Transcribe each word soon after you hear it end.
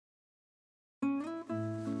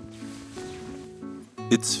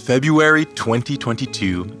It's February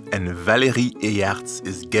 2022, and Valérie Eyerts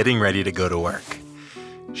is getting ready to go to work.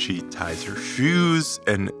 She ties her shoes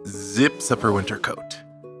and zips up her winter coat.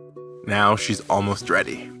 Now she's almost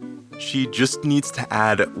ready. She just needs to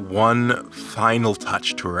add one final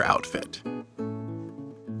touch to her outfit.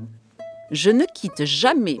 Je ne quitte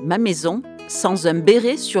jamais ma maison sans un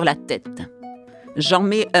béret sur la tête. J'en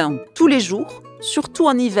mets un tous les jours, surtout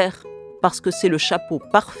en hiver, parce que c'est le chapeau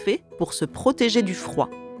parfait pour se protéger du froid.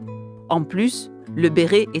 En plus, le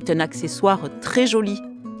béret est un accessoire très joli,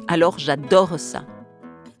 alors j'adore ça.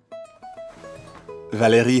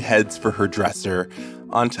 Valérie heads for her dresser.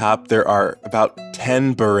 On top, there are about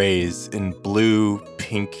 10 berets in blue,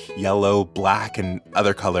 pink, yellow, black, and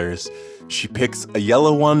other colors. She picks a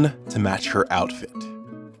yellow one to match her outfit.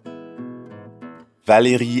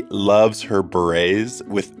 Valérie loves her berets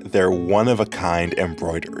with their one-of-a-kind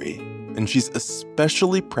embroidery. And she's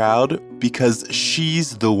especially proud because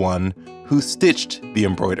she's the one who stitched the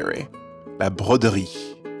embroidery. La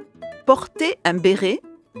broderie. Porter un béret,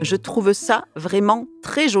 je trouve ça vraiment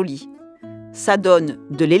très joli. Ça donne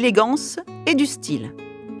de l'élégance et du style.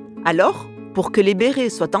 Alors, pour que les bérets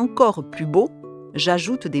soient encore plus beaux,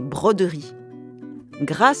 j'ajoute des broderies.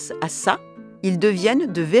 Grâce à ça, ils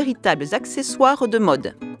deviennent de véritables accessoires de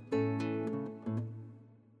mode.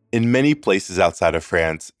 In many places outside of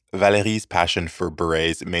France, Valérie's passion for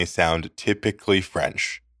berets may sound typically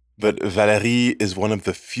French. But Valérie is one of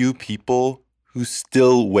the few people who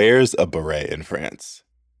still wears a beret in France.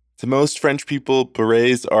 To most French people,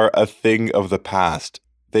 berets are a thing of the past.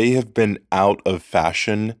 They have been out of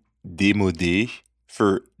fashion, démodés,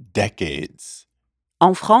 for decades.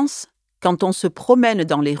 En France, quand on se promène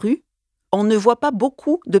dans les rues, on ne voit pas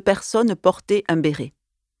beaucoup de personnes porter un béret.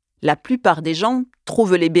 La plupart des gens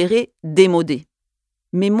trouvent les bérets démodés.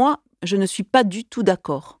 Mais moi, je ne suis pas du tout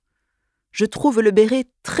d'accord. Je trouve le béret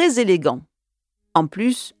très élégant. En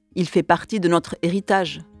plus, il fait partie de notre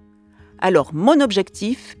héritage. Alors, mon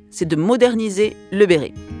objectif, c'est de moderniser le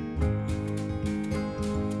béret.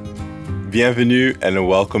 Bienvenue and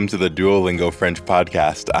welcome to the Duolingo French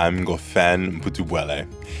podcast. I'm Ngofen Mputubuele.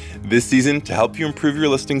 This season, to help you improve your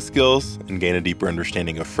listening skills and gain a deeper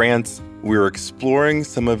understanding of France, we're exploring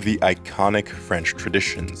some of the iconic French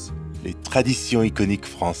traditions, les traditions iconiques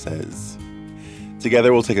françaises.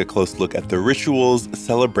 Together, we'll take a close look at the rituals,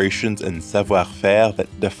 celebrations, and savoir-faire that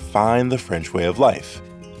define the French way of life.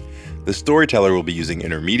 The storyteller will be using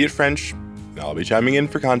intermediate French. I'll be chiming in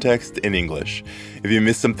for context in English. If you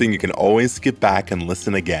missed something, you can always skip back and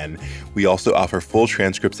listen again. We also offer full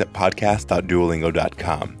transcripts at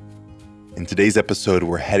podcast.duolingo.com. In today's episode,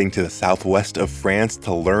 we're heading to the southwest of France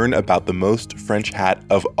to learn about the most French hat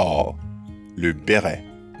of all, le béret.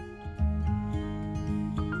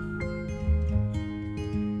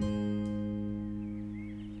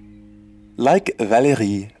 Like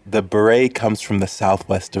Valérie, the beret comes from the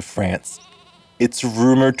southwest of France. It's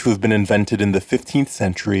rumored to have been invented in the 15th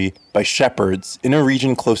century by shepherds in a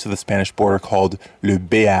region close to the Spanish border called le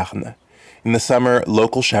Béarn. In the summer,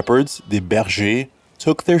 local shepherds, des bergers,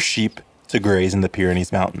 took their sheep to graze in the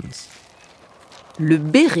Pyrenees Mountains. Le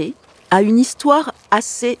béret a une histoire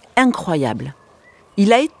assez incroyable.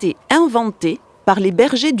 Il a été inventé par les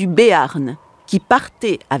bergers du Béarn qui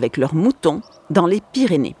partaient avec leurs moutons dans les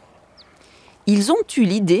Pyrénées. Ils ont eu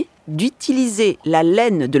l'idée d'utiliser la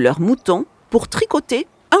laine de leurs moutons pour tricoter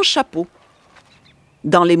un chapeau.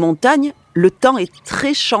 Dans les montagnes, le temps est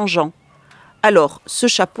très changeant. Alors, ce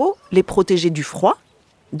chapeau les protégeait du froid,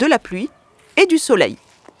 de la pluie et du soleil.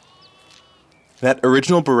 That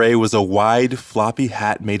original beret was a wide, floppy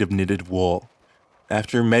hat made of knitted wool.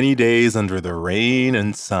 After many days under the rain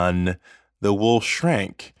and sun, the wool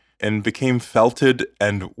shrank and became felted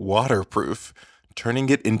and waterproof, turning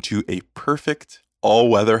it into a perfect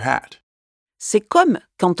all-weather hat. C'est comme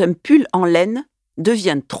quand un pull en laine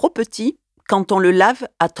devient trop petit quand on le lave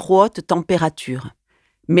à trop haute température.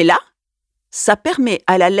 Mais là, ça permet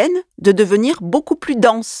à la laine de devenir beaucoup plus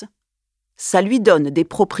dense. Ça lui donne des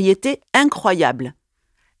propriétés incroyables.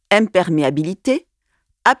 Imperméabilité,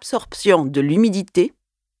 absorption de l'humidité,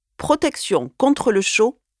 protection contre le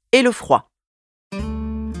chaud et le froid.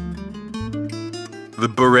 The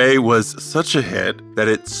beret was such a hit that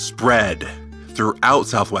it spread throughout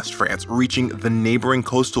southwest France, reaching the neighboring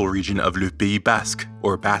coastal region of Le Pays Basque,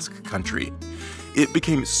 or Basque Country. It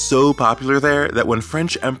became so popular there that when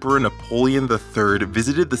French Emperor Napoleon III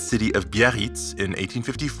visited the city of Biarritz in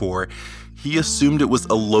 1854, he assumed it was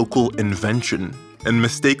a local invention and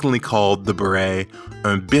mistakenly called the beret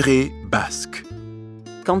un béret basque.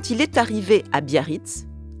 Quand il est arrivé à Biarritz,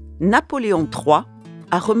 Napoléon III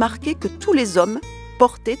a remarqué que tous les hommes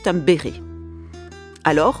portaient un béret.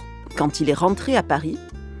 Alors, quand il est rentré à Paris,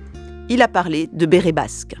 il a parlé de béret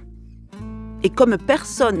basque. Et comme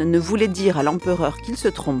personne ne voulait dire à l'empereur qu'il se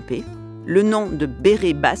trompait, le nom de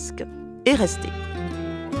béret basque est resté.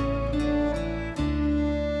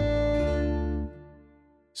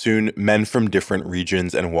 Soon, men from different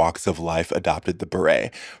regions and walks of life adopted the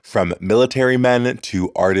beret, from military men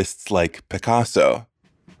to artists like Picasso.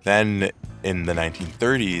 Then, in the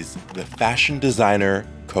 1930s, the fashion designer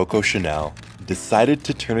Coco Chanel decided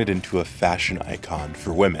to turn it into a fashion icon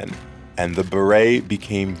for women, and the beret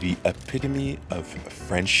became the epitome of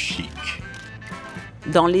French chic.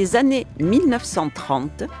 Dans les années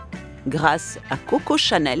 1930, grâce à Coco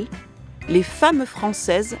Chanel, les femmes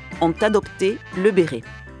françaises ont adopté le béret.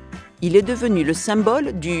 Il est devenu le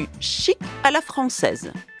symbole du chic à la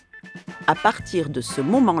française. À partir de ce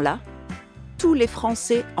moment-là, tous les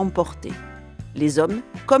Français en portaient, les hommes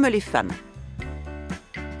comme les femmes.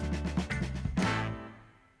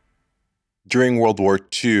 During World War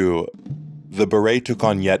II, the beret took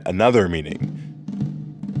on yet another meaning.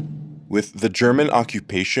 With the German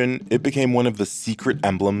occupation, it became one of the secret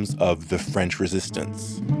emblems of the French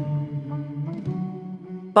resistance.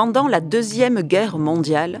 Pendant la Deuxième Guerre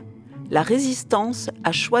mondiale, la résistance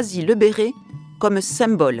a choisi le béret comme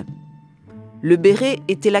symbole. Le béret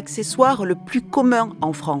était l'accessoire le plus commun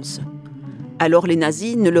en France. Alors les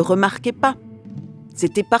nazis ne le remarquaient pas.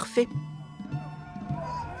 C'était parfait.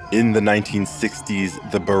 In the 1960s,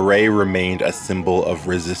 the beret remained a symbol of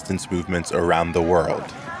resistance movements around the world.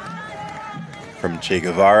 From Che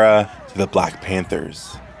Guevara to the Black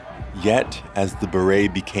Panthers. Yet, as the beret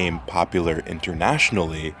became popular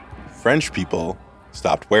internationally, French people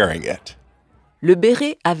stopped wearing it. Le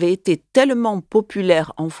béret avait été tellement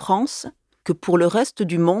populaire en France que pour le reste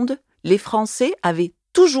du monde, les Français avaient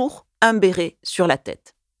toujours un béret sur la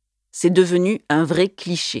tête. C'est devenu un vrai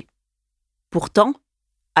cliché. Pourtant,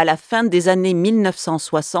 à la fin des années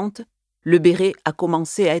 1960, le béret a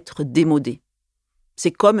commencé à être démodé.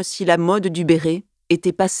 C'est comme si la mode du béret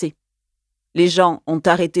était passée. Les gens ont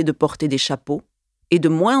arrêté de porter des chapeaux et de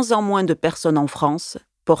moins en moins de personnes en France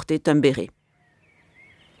portaient un béret.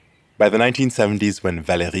 By the 1970s, when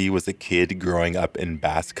Valérie was a kid growing up in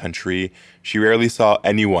Basque Country, she rarely saw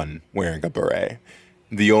anyone wearing a beret.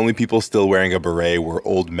 The only people still wearing a beret were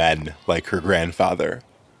old men like her grandfather.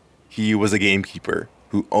 He was a gamekeeper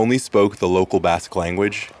who only spoke the local Basque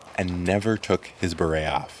language and never took his beret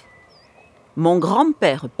off. Mon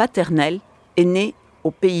grand-père paternel est né au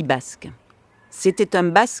Pays basque. C'était un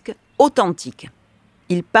basque authentique.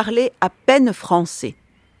 Il parlait à peine français.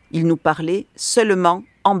 Il nous parlait seulement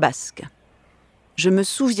en basque. Je me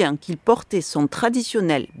souviens qu'il portait son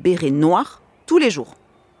traditionnel béret noir tous les jours.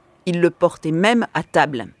 Il le portait même à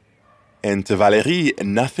table. And to Valérie,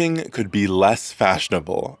 nothing could be less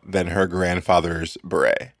fashionable than her grandfather's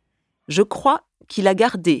beret. Je crois qu'il a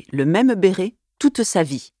gardé le même béret toute sa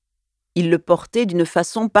vie. Il le portait d'une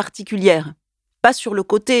façon particulière. Pas sur le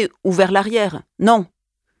côté ou vers l'arrière, non.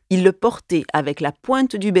 Il le portait avec la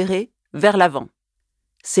pointe du béret vers l'avant.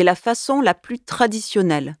 C'est la façon la plus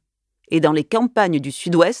traditionnelle. Et dans les campagnes du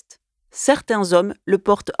Sud-Ouest, certains hommes le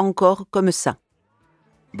portent encore comme ça.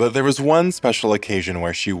 But there was one special occasion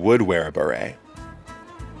where she would wear a beret.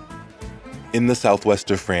 In the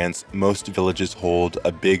southwest of France, most villages hold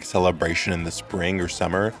a big celebration in the spring or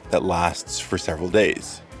summer that lasts for several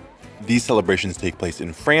days. These celebrations take place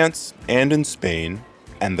in France and in Spain,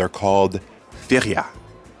 and they're called feria.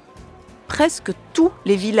 Presque tous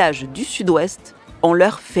les villages du Sud-Ouest ont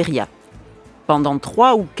leur feria. Pendant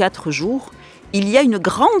 3 ou 4 jours, il y a une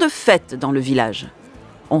grande fête dans le village.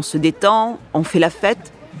 On se détend, on fait la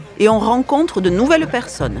fête et on rencontre de nouvelles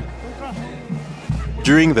personnes.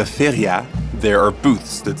 During the feria, there are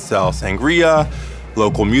booths that sell sangria,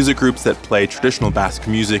 local music groups that play traditional Basque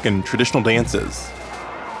music and traditional dances.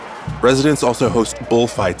 Residents also host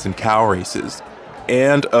bullfights and cow races.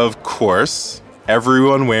 And of course,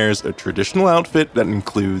 everyone wears a traditional outfit that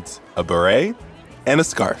includes a beret and a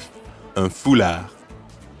scarf, un foulard.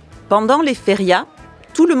 Pendant les férias,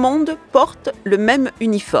 tout le monde porte le même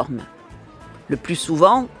uniforme. Le plus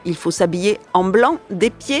souvent, il faut s'habiller en blanc des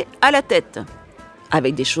pieds à la tête,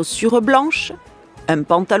 avec des chaussures blanches, un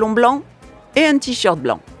pantalon blanc et un t-shirt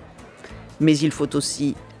blanc. Mais il faut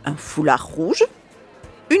aussi un foulard rouge,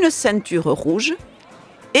 une ceinture rouge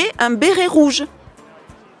et un béret rouge.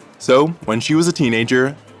 So, when she was a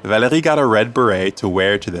teenager, Valérie got a red beret to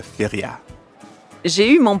wear to the feria.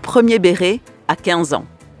 J'ai eu mon premier béret à 15 ans.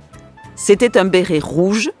 C'était un béret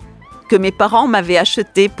rouge que mes parents m'avaient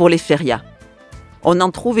acheté pour les férias. On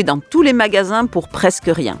en trouvait dans tous les magasins pour presque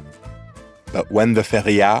rien. But when the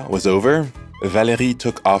feria was over, Valérie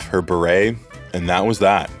took off her beret And that was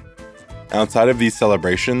that. Outside of these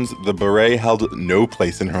celebrations, the beret held no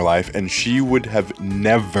place in her life, and she would have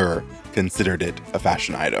never considered it a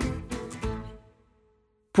fashion item.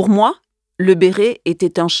 Pour moi, le béret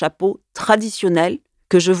était un chapeau traditionnel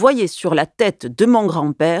que je voyais sur la tête de mon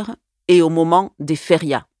grand-père et au moment des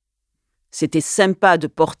férias. C'était sympa de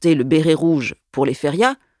porter le béret rouge pour les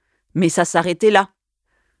férias, mais ça s'arrêtait là.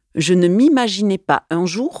 Je ne m'imaginais pas un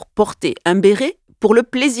jour porter un béret pour le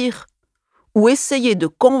plaisir ou essayer de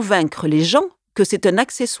convaincre les gens que c'est un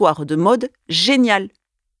accessoire de mode génial.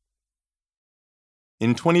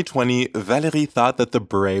 In 2020, Valérie thought that the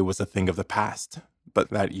beret was a thing of the past. But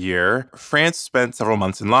that year, France spent several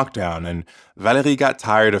months in lockdown, and Valérie got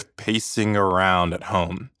tired of pacing around at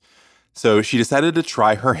home. So she decided to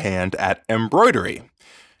try her hand at embroidery.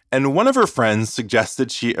 And one of her friends suggested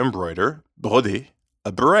she broder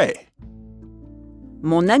a beret.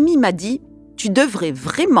 Mon ami m'a dit « Tu devrais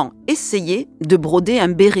vraiment essayer de broder un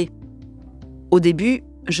béret ». Au début,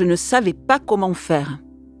 je ne savais pas comment faire.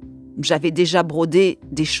 J'avais déjà brodé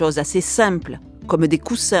des choses assez simples, comme des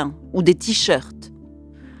coussins ou des t-shirts.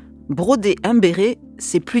 Broder un béret,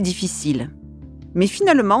 c'est plus difficile. Mais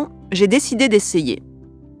finalement, j'ai décidé d'essayer.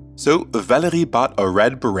 So Valérie bought a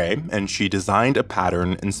red beret and she designed a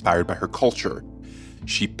pattern inspired by her culture.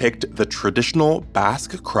 She picked the traditional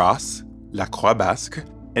Basque cross, la croix basque,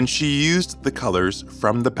 and she used the colors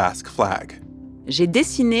from the Basque flag. J'ai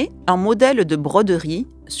dessiné un modèle de broderie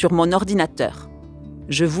sur mon ordinateur.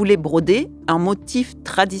 Je voulais broder un motif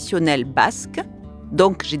traditionnel basque,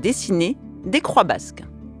 donc j'ai dessiné des croix basques.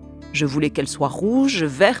 Je voulais qu'elles soient rouges,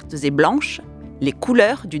 vertes et blanches, les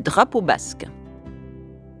couleurs du drapeau basque.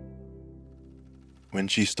 When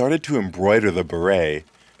she started to embroider the beret,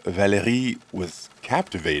 Valérie was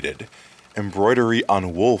captivated. Embroidery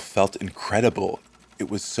on wool felt incredible. It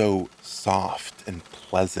was so soft and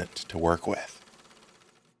pleasant to work with.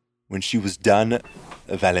 When she was done,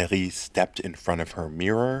 Valérie stepped in front of her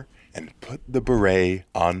mirror and put the beret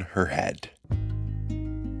on her head.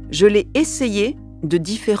 Je l'ai essayé de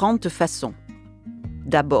différentes façons.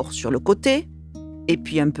 D'abord sur le côté, et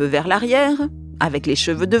puis un peu vers l'arrière, avec les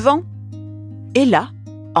cheveux devant. Et là,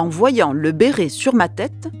 en voyant le béret sur ma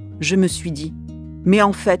tête, je me suis dit « Mais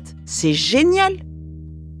en fait, c'est génial !»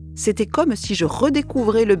 C'était comme si je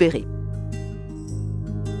redécouvrais le béret.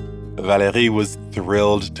 Valérie was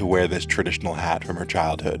thrilled to wear this traditional hat from her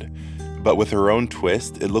childhood, but with her own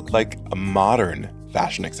twist, it looked like a modern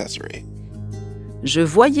fashion accessory. Je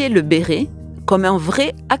voyais le béret comme un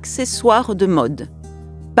vrai accessoire de mode,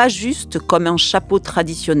 pas juste comme un chapeau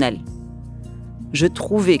traditionnel. Je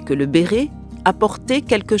trouvais que le béret apportait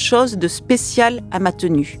quelque chose de spécial à ma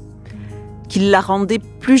tenue, qu'il la rendait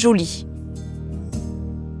plus jolie.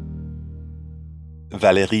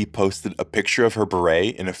 Valérie posted a picture of her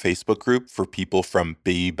beret in a Facebook group for people from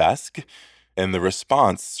Pays Basque, and the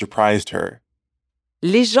response surprised her.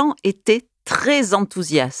 Les gens étaient très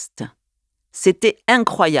enthousiastes. C'était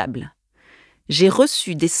incroyable. J'ai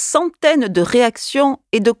reçu des centaines de réactions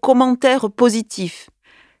et de commentaires positifs.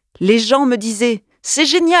 Les gens me disaient « C'est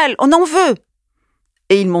génial, on en veut !»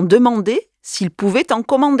 Et ils m'ont demandé s'ils pouvaient en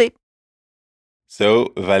commander.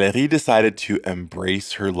 So Valérie decided to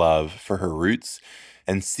embrace her love for her roots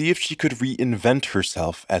and see if she could reinvent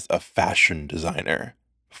herself as a fashion designer.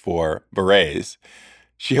 For berets,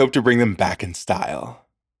 she hoped to bring them back in style.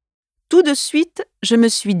 Tout de suite, je me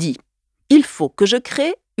suis dit « Il faut que je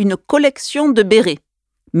crée une collection de bérets,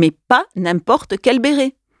 mais pas n'importe quel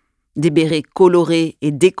béret. Des bérets colorés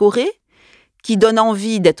et décorés qui donnent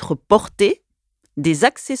envie d'être portés, des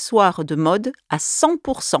accessoires de mode à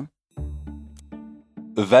 100%. »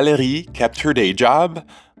 Valérie kept her day job,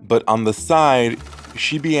 but on the side,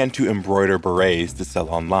 she began to embroider berets to sell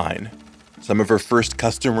online. Some of her first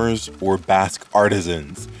customers were Basque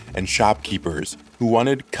artisans and shopkeepers who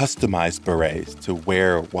wanted customized berets to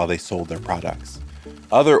wear while they sold their products.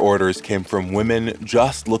 Other orders came from women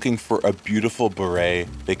just looking for a beautiful beret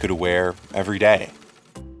they could wear every day.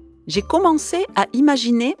 J'ai commencé à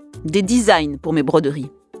imaginer des designs pour mes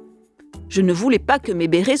broderies. Je ne voulais pas que mes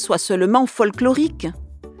bérets soient seulement folkloriques.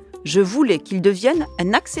 Je voulais qu'ils deviennent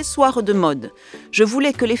un accessoire de mode. Je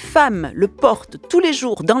voulais que les femmes le portent tous les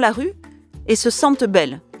jours dans la rue et se sentent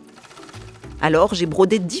belles. Alors j'ai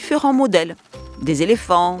brodé différents modèles, des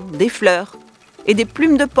éléphants, des fleurs et des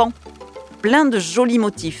plumes de paon, plein de jolis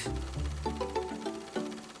motifs.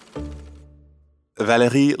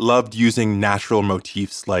 Valérie loved using natural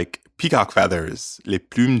motifs like peacock feathers, les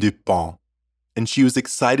plumes de paon, and she was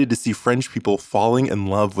excited to see French people falling in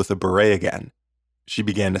love with a beret again. She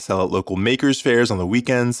began to sell at local makers' fairs on the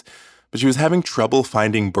weekends, but she was having trouble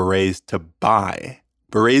finding berets to buy.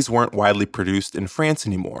 berets weren't widely produced in France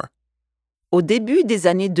anymore. Au début des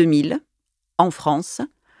années 2000, en France,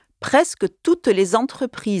 presque toutes les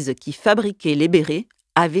entreprises qui fabriquaient les bérets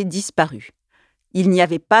avaient disparu. Il n'y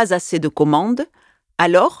avait pas assez de commandes,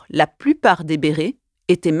 alors la plupart des bérets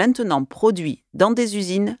étaient maintenant produits dans des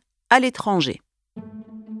usines à l'étranger.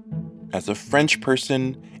 As a French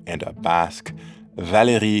person and a Basque,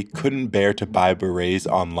 Valérie couldn't bear to buy berets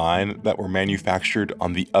online that were manufactured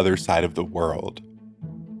on the other side of the world.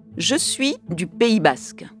 Je suis du Pays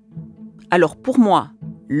Basque. Alors pour moi,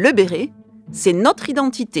 le béret, c'est notre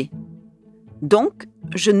identité. Donc,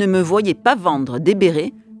 je ne me voyais pas vendre des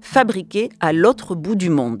bérets fabriqués à l'autre bout du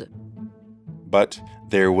monde. But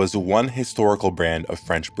there was one historical brand of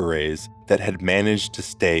French berets that had managed to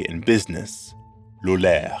stay in business,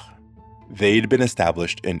 Lolaire. They'd been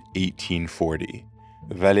established in 1840.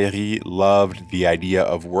 Valérie loved the idea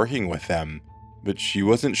of working with them, but she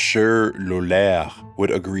wasn't sure Lolaire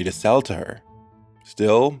would agree to sell to her.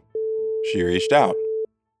 Still, she reached out.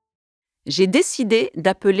 J'ai décidé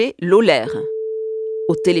d'appeler Lolaire.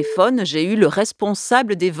 Au téléphone, j'ai eu le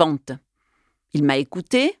responsable des ventes. Il m'a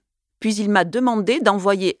écouté, puis il m'a demandé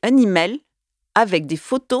d'envoyer un email avec des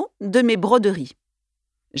photos de mes broderies.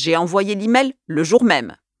 J'ai envoyé l'email le jour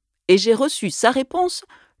même et j'ai reçu sa réponse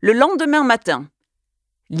le lendemain matin.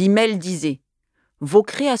 L'email disait « Vos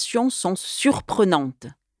créations sont surprenantes.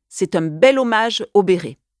 C'est un bel hommage au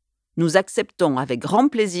béret. Nous acceptons avec grand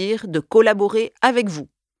plaisir de collaborer avec vous. »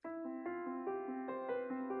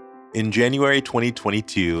 In January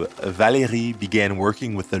 2022, Valérie began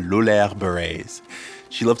working with the Lolaire berets.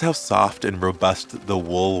 She loved how soft and robust the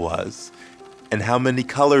wool was, and how many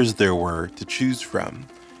colors there were to choose from.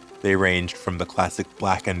 They ranged from the classic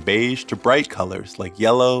black and beige to bright colors like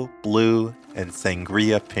yellow, blue, and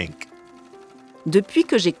sangria pink. Depuis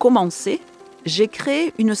que j'ai commencé, j'ai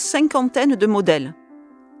créé une 50aine de modèles.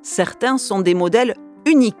 Certains sont des modèles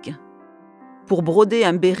uniques. Pour broder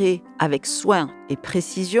un béret avec soin et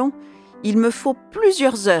précision, il me faut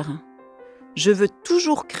plusieurs heures. Je veux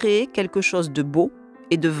toujours créer quelque chose de beau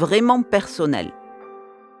et de vraiment personnel.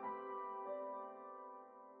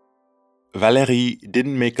 Valérie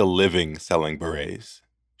didn't make a living selling berets.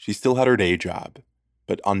 She still had her day job.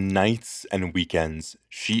 But on nights and weekends,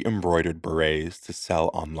 she embroidered berets to sell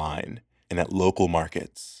online and at local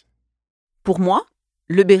markets. Pour moi,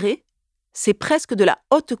 le béret, c'est presque de la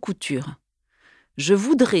haute couture. Je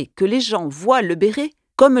voudrais que les gens voient le béret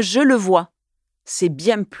comme je le vois. C'est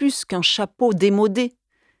bien plus qu'un chapeau démodé.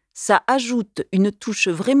 Ça ajoute une touche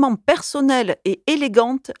vraiment personnelle et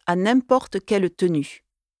élégante à n'importe quelle tenue.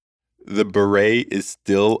 The beret is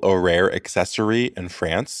still a rare accessory in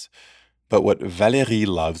France, but what Valérie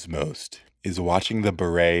loves most is watching the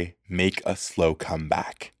beret make a slow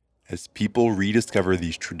comeback as people rediscover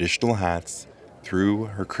these traditional hats through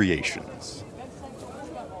her creations.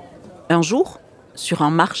 Un jour, sur un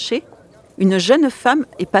marché, une jeune femme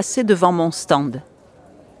est passée devant mon stand.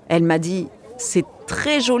 Elle m'a dit « C'est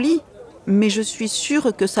très joli, mais je suis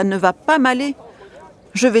sûre que ça ne va pas m'aller.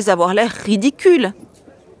 Je vais avoir l'air ridicule. »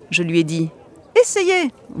 Je lui ai dit «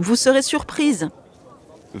 Essayez, vous serez surprise. »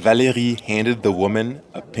 Valérie handed the woman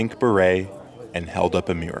a pink beret and held up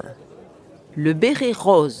a mirror. Le béret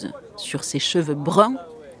rose sur ses cheveux bruns,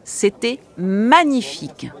 c'était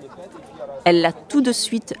magnifique. Elle l'a tout de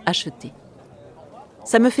suite acheté.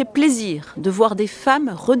 Ça me fait plaisir de voir des femmes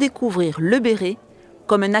redécouvrir le béret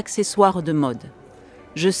comme un accessoire de mode.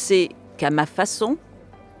 Je sais qu'à ma façon,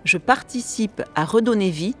 je participe à redonner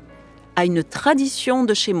vie à une tradition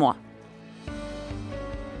de chez moi.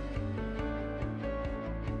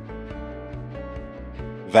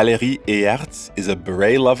 Valérie Eerts is a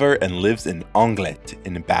beret lover and lives in Anglet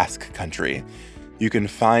in Basque Country. You can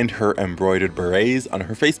find her embroidered berets on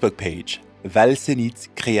her Facebook page, Valsenit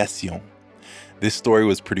Création. This story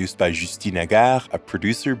was produced by Justine Agar, a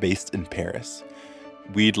producer based in Paris.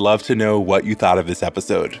 We'd love to know what you thought of this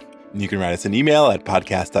episode. You can write us an email at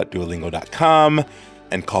podcast@duolingo.com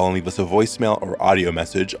and call and leave us a voicemail or audio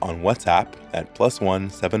message on WhatsApp at +1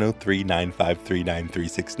 703 953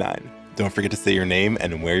 9369. Don't forget to say your name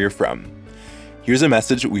and where you're from. Here's a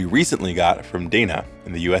message we recently got from Dana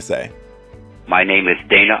in the USA. My name is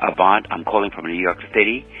Dana Avant. I'm calling from New York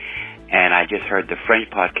City, and I just heard the French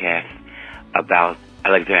podcast about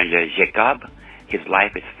Alexandre Jacob. His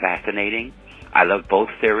life is fascinating. I love both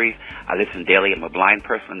series. I listen daily. I'm a blind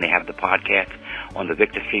person. They have the podcast on the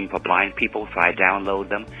Victor Stream for blind people, so I download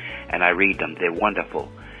them and I read them. They're wonderful.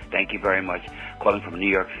 Thank you very much. Calling from New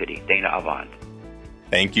York City, Dana Avant.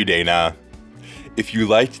 Thank you, Dana. If you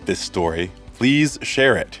liked this story, please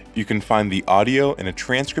share it. You can find the audio and a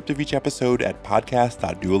transcript of each episode at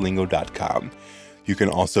podcast.duolingo.com. You can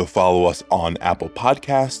also follow us on Apple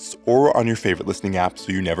Podcasts or on your favorite listening app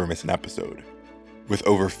so you never miss an episode. With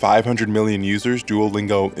over 500 million users,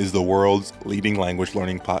 Duolingo is the world's leading language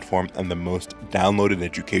learning platform and the most downloaded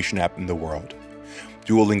education app in the world.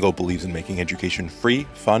 Duolingo believes in making education free,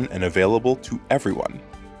 fun, and available to everyone.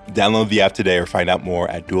 Download the app today or find out more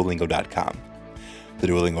at duolingo.com. The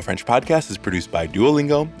Duolingo French podcast is produced by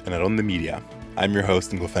Duolingo and Aron the Media. I'm your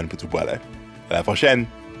host, Ngofeen Putubuele. À la prochaine!